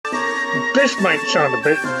This might sound a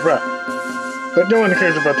bit rough, but no one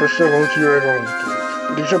cares about the struggles you are going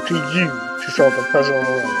through. It is up to you to solve the puzzle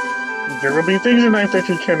alone. There will be things in life that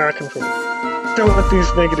you cannot control. Don't let these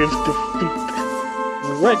negatives defeat.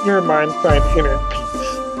 Let your mind find inner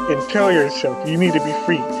peace, and tell yourself you need to be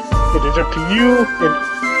free. It is up to you, and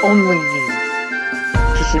only you,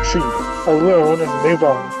 to succeed, alone, and move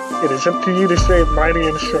on. It is up to you to stay mighty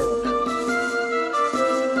and strong.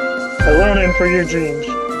 Alone and for your dreams,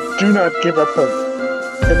 do not give up hope.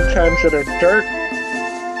 In times that are dark,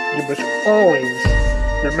 you must always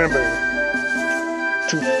remember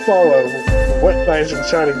to follow what lies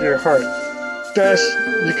inside of your heart. Thus,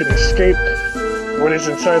 you can escape what is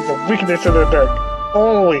inside the weakness of the dark.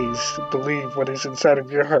 Always believe what is inside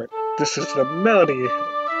of your heart. This is the melody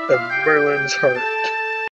of Merlin's heart.